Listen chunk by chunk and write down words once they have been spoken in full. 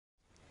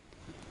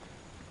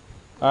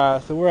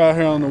Alright, so we're out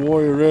here on the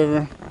Warrior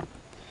River,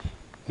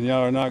 and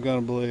y'all are not going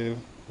to believe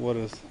what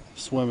is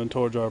swimming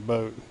towards our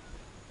boat.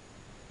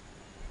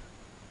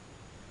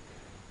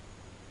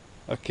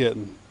 A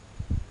kitten.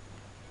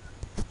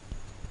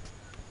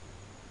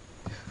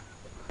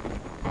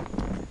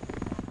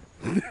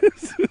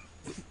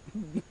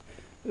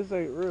 This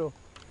ain't real.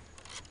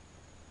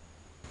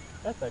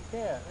 That's a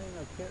cat, ain't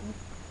no kitten.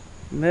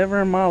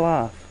 Never in my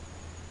life.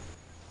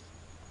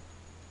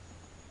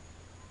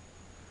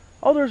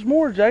 Oh, there's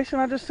more, Jason.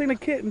 I just seen a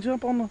kitten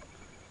jump on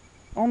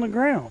the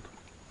ground.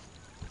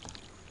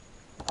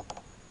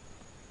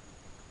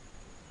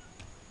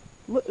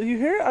 Look, you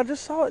hear it? I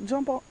just saw it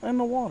jump off in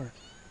the water.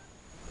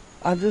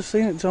 I just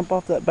seen it jump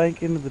off that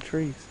bank into the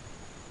trees.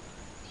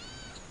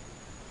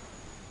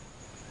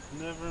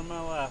 Never in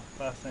my life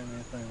have I seen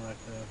anything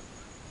like that.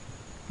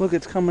 Look,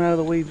 it's coming out of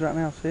the weeds right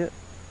now. See it?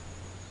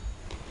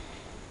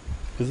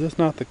 Is this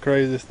not the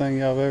craziest thing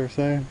y'all have ever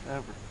seen?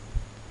 Ever.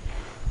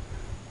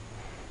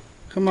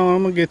 Come on,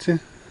 I'm gonna get you.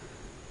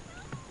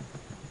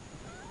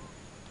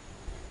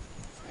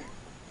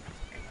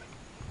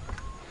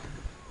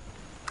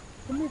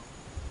 Come here.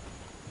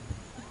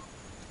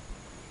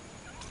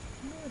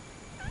 Come here.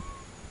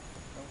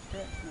 Don't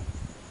scratch me.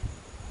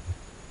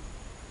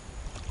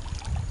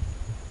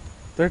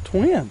 They're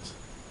twins.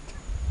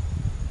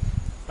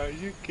 Are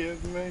you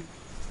kidding me?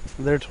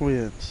 They're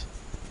twins.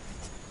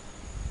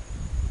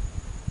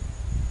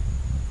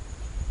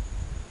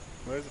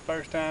 Well, it's the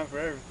first time for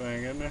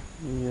everything, isn't there?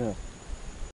 Yeah.